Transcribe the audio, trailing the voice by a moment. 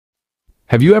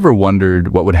Have you ever wondered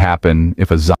what would happen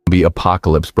if a zombie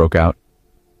apocalypse broke out?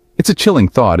 It's a chilling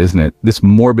thought, isn't it? This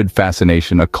morbid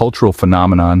fascination, a cultural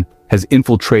phenomenon, has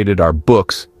infiltrated our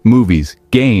books, movies,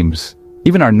 games,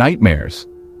 even our nightmares.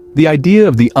 The idea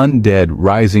of the undead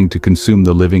rising to consume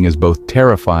the living is both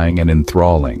terrifying and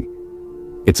enthralling.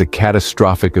 It's a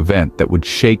catastrophic event that would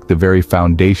shake the very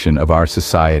foundation of our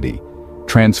society,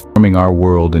 transforming our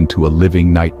world into a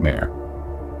living nightmare.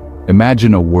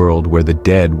 Imagine a world where the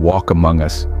dead walk among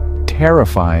us.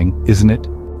 Terrifying, isn't it?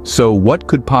 So what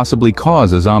could possibly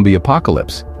cause a zombie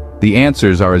apocalypse? The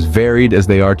answers are as varied as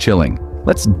they are chilling.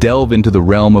 Let's delve into the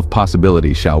realm of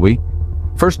possibilities, shall we?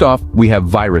 First off, we have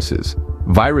viruses.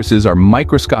 Viruses are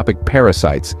microscopic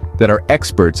parasites that are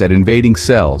experts at invading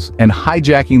cells and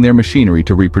hijacking their machinery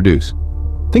to reproduce.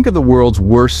 Think of the world's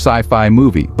worst sci-fi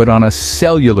movie, but on a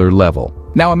cellular level.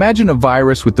 Now imagine a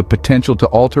virus with the potential to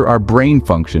alter our brain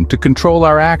function, to control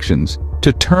our actions,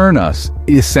 to turn us,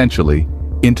 essentially,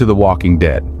 into the walking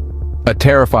dead. A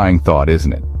terrifying thought,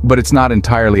 isn't it? But it's not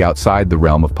entirely outside the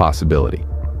realm of possibility.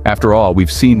 After all,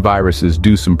 we've seen viruses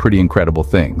do some pretty incredible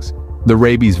things. The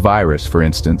rabies virus, for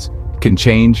instance, can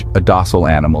change a docile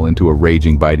animal into a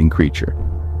raging, biting creature.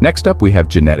 Next up, we have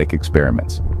genetic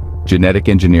experiments. Genetic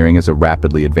engineering is a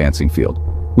rapidly advancing field.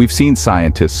 We've seen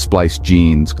scientists splice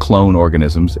genes, clone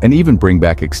organisms, and even bring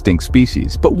back extinct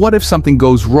species. But what if something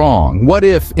goes wrong? What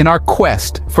if, in our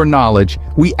quest for knowledge,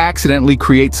 we accidentally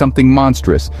create something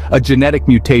monstrous, a genetic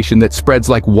mutation that spreads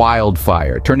like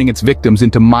wildfire, turning its victims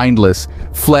into mindless,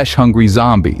 flesh-hungry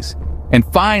zombies? And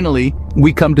finally,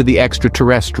 we come to the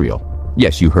extraterrestrial.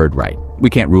 Yes, you heard right. We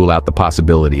can't rule out the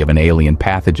possibility of an alien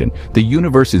pathogen. The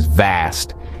universe is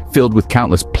vast, filled with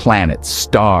countless planets,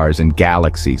 stars, and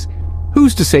galaxies.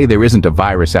 Who's to say there isn't a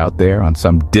virus out there on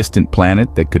some distant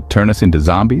planet that could turn us into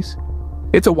zombies?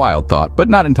 It's a wild thought, but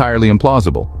not entirely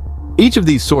implausible. Each of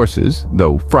these sources,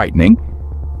 though frightening,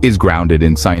 is grounded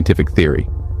in scientific theory.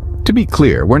 To be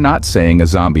clear, we're not saying a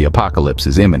zombie apocalypse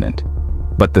is imminent,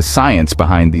 but the science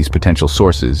behind these potential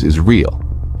sources is real,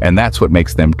 and that's what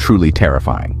makes them truly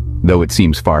terrifying. Though it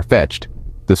seems far-fetched,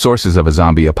 the sources of a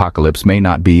zombie apocalypse may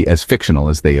not be as fictional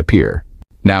as they appear.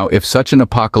 Now, if such an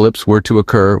apocalypse were to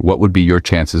occur, what would be your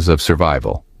chances of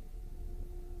survival?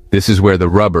 This is where the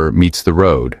rubber meets the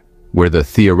road, where the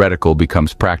theoretical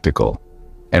becomes practical,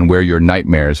 and where your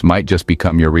nightmares might just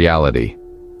become your reality.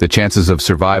 The chances of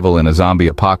survival in a zombie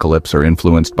apocalypse are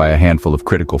influenced by a handful of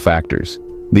critical factors.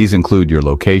 These include your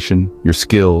location, your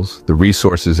skills, the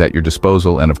resources at your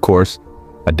disposal, and of course,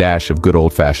 a dash of good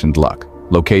old-fashioned luck.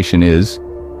 Location is,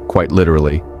 quite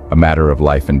literally, a matter of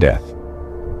life and death.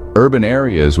 Urban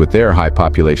areas with their high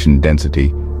population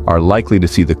density are likely to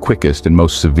see the quickest and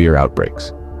most severe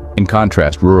outbreaks. In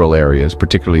contrast, rural areas,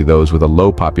 particularly those with a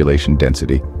low population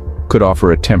density, could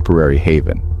offer a temporary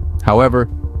haven. However,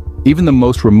 even the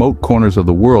most remote corners of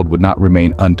the world would not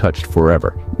remain untouched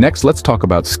forever. Next, let's talk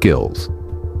about skills.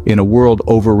 In a world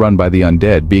overrun by the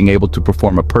undead, being able to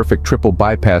perform a perfect triple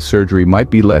bypass surgery might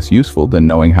be less useful than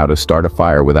knowing how to start a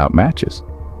fire without matches.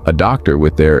 A doctor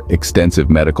with their extensive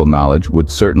medical knowledge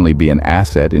would certainly be an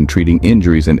asset in treating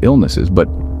injuries and illnesses, but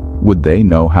would they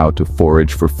know how to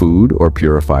forage for food or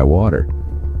purify water?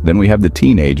 Then we have the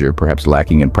teenager, perhaps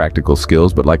lacking in practical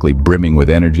skills but likely brimming with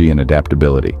energy and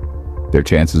adaptability. Their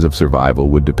chances of survival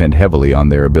would depend heavily on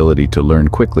their ability to learn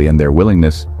quickly and their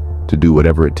willingness to do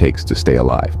whatever it takes to stay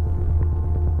alive.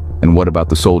 And what about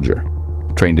the soldier?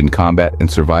 Trained in combat and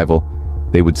survival,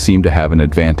 they would seem to have an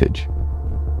advantage.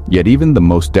 Yet even the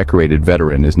most decorated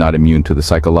veteran is not immune to the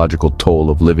psychological toll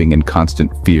of living in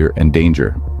constant fear and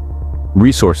danger.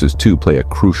 Resources, too, play a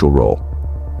crucial role.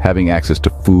 Having access to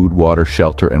food, water,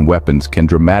 shelter, and weapons can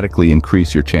dramatically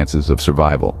increase your chances of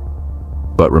survival.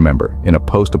 But remember, in a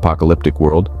post-apocalyptic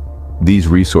world, these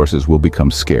resources will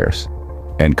become scarce,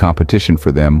 and competition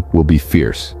for them will be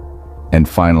fierce. And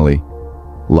finally,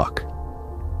 luck.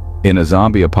 In a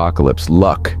zombie apocalypse,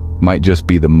 luck might just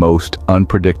be the most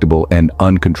unpredictable and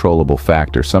uncontrollable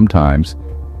factor. Sometimes,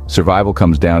 survival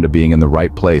comes down to being in the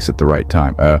right place at the right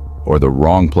time, or the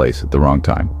wrong place at the wrong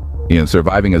time.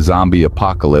 Surviving a zombie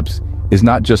apocalypse is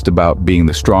not just about being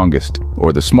the strongest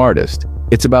or the smartest,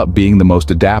 it's about being the most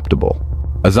adaptable.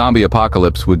 A zombie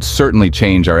apocalypse would certainly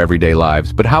change our everyday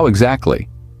lives, but how exactly?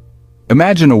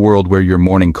 Imagine a world where your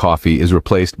morning coffee is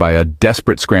replaced by a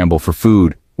desperate scramble for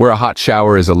food, where a hot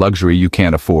shower is a luxury you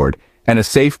can't afford, and a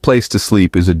safe place to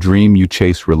sleep is a dream you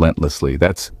chase relentlessly.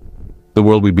 That's the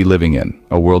world we'd be living in,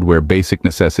 a world where basic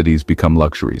necessities become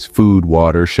luxuries: food,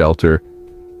 water, shelter,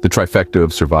 the trifecta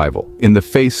of survival. In the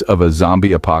face of a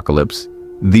zombie apocalypse,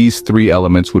 these three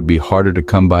elements would be harder to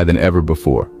come by than ever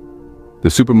before. The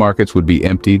supermarkets would be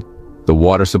emptied, the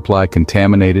water supply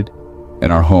contaminated,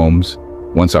 and our homes,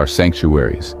 once our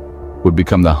sanctuaries, would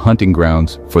become the hunting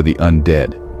grounds for the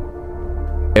undead.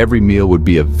 Every meal would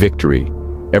be a victory,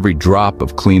 every drop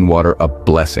of clean water a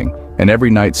blessing, and every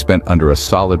night spent under a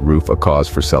solid roof a cause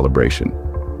for celebration.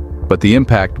 But the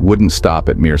impact wouldn't stop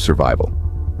at mere survival.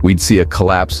 We'd see a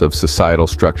collapse of societal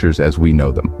structures as we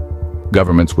know them.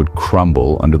 Governments would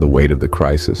crumble under the weight of the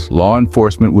crisis, law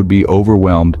enforcement would be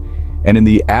overwhelmed, and in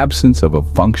the absence of a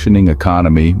functioning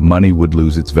economy, money would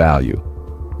lose its value.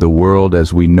 The world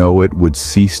as we know it would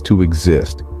cease to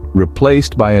exist,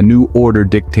 replaced by a new order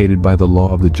dictated by the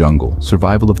law of the jungle,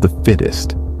 survival of the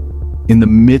fittest. In the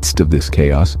midst of this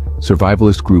chaos,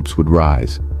 survivalist groups would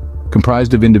rise.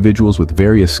 Comprised of individuals with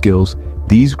various skills,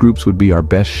 these groups would be our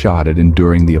best shot at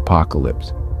enduring the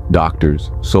apocalypse.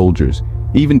 Doctors, soldiers,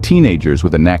 even teenagers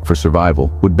with a knack for survival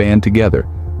would band together,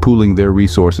 pooling their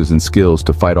resources and skills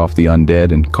to fight off the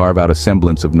undead and carve out a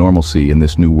semblance of normalcy in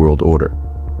this new world order.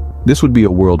 This would be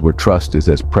a world where trust is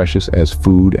as precious as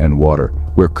food and water,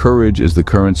 where courage is the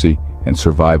currency and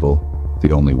survival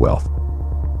the only wealth.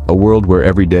 A world where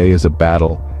every day is a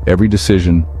battle, every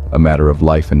decision a matter of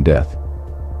life and death.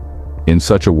 In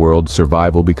such a world,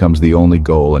 survival becomes the only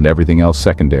goal and everything else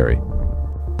secondary.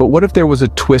 But what if there was a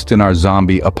twist in our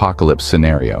zombie apocalypse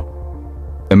scenario?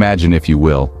 Imagine, if you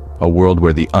will, a world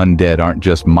where the undead aren't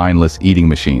just mindless eating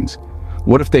machines.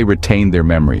 What if they retain their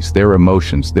memories, their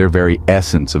emotions, their very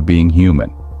essence of being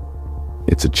human?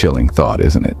 It's a chilling thought,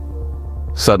 isn't it?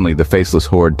 Suddenly, the faceless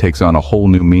horde takes on a whole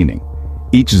new meaning.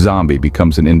 Each zombie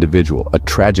becomes an individual, a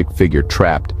tragic figure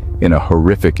trapped in a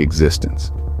horrific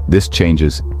existence. This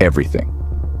changes everything.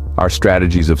 Our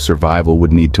strategies of survival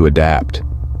would need to adapt.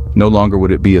 No longer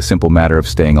would it be a simple matter of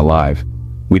staying alive.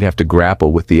 We'd have to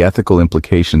grapple with the ethical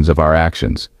implications of our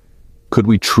actions. Could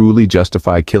we truly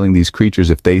justify killing these creatures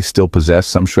if they still possess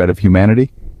some shred of humanity?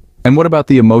 And what about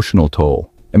the emotional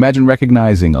toll? Imagine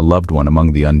recognizing a loved one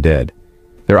among the undead,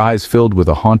 their eyes filled with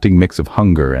a haunting mix of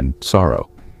hunger and sorrow.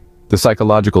 The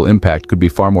psychological impact could be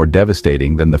far more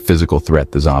devastating than the physical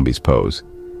threat the zombies pose.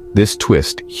 This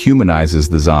twist humanizes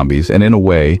the zombies and in a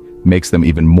way makes them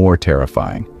even more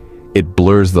terrifying. It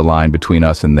blurs the line between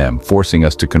us and them, forcing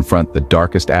us to confront the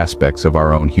darkest aspects of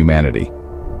our own humanity.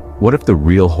 What if the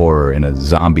real horror in a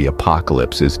zombie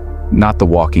apocalypse is not the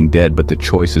walking dead, but the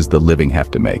choices the living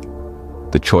have to make?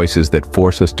 The choices that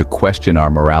force us to question our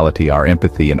morality, our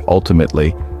empathy, and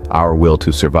ultimately, our will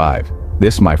to survive.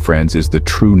 This, my friends, is the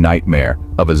true nightmare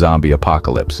of a zombie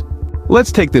apocalypse.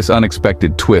 Let's take this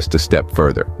unexpected twist a step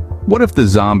further. What if the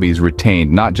zombies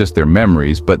retained not just their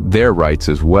memories, but their rights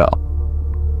as well?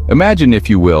 Imagine, if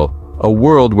you will, a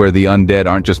world where the undead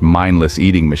aren't just mindless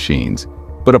eating machines,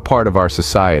 but a part of our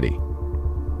society.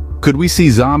 Could we see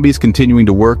zombies continuing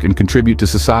to work and contribute to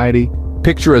society?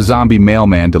 Picture a zombie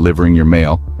mailman delivering your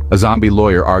mail, a zombie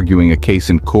lawyer arguing a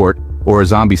case in court, or a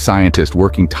zombie scientist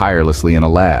working tirelessly in a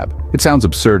lab. It sounds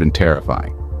absurd and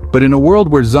terrifying. But in a world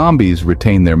where zombies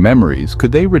retain their memories,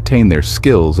 could they retain their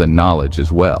skills and knowledge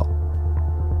as well?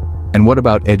 And what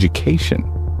about education?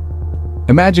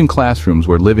 Imagine classrooms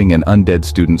where living and undead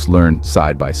students learn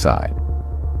side by side.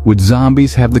 Would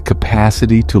zombies have the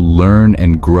capacity to learn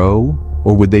and grow,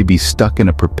 or would they be stuck in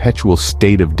a perpetual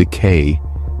state of decay,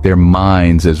 their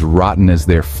minds as rotten as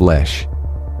their flesh?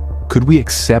 Could we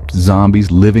accept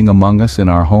zombies living among us in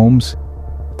our homes?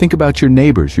 Think about your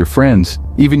neighbors, your friends,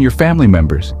 even your family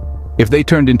members. If they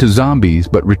turned into zombies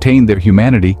but retained their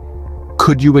humanity,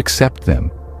 could you accept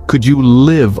them? Could you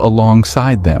live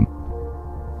alongside them?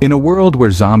 In a world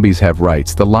where zombies have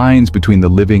rights, the lines between the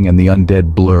living and the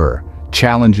undead blur,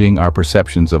 challenging our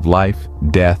perceptions of life,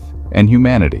 death, and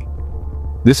humanity.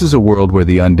 This is a world where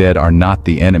the undead are not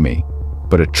the enemy,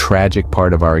 but a tragic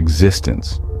part of our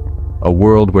existence. A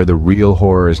world where the real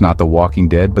horror is not the walking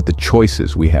dead, but the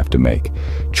choices we have to make.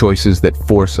 Choices that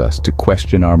force us to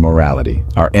question our morality,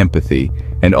 our empathy,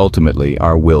 and ultimately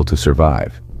our will to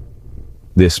survive.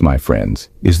 This, my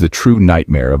friends, is the true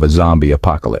nightmare of a zombie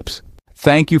apocalypse.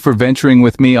 Thank you for venturing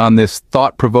with me on this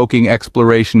thought-provoking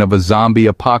exploration of a zombie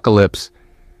apocalypse,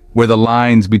 where the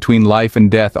lines between life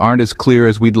and death aren't as clear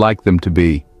as we'd like them to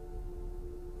be.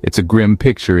 It's a grim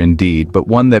picture indeed, but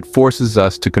one that forces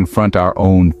us to confront our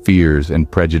own fears and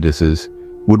prejudices.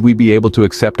 Would we be able to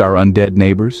accept our undead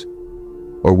neighbors?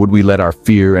 Or would we let our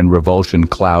fear and revulsion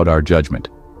cloud our judgment?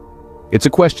 It's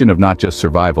a question of not just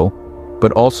survival,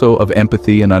 but also of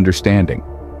empathy and understanding.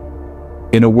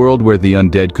 In a world where the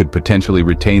undead could potentially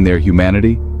retain their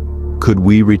humanity, could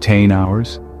we retain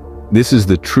ours? This is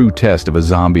the true test of a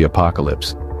zombie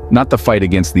apocalypse. Not the fight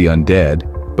against the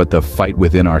undead, but the fight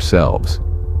within ourselves.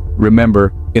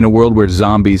 Remember, in a world where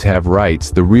zombies have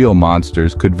rights, the real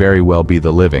monsters could very well be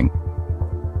the living.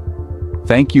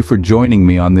 Thank you for joining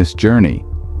me on this journey.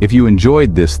 If you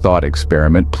enjoyed this thought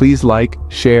experiment, please like,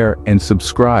 share, and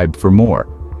subscribe for more.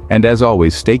 And as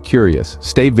always, stay curious,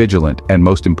 stay vigilant, and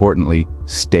most importantly,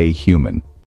 stay human.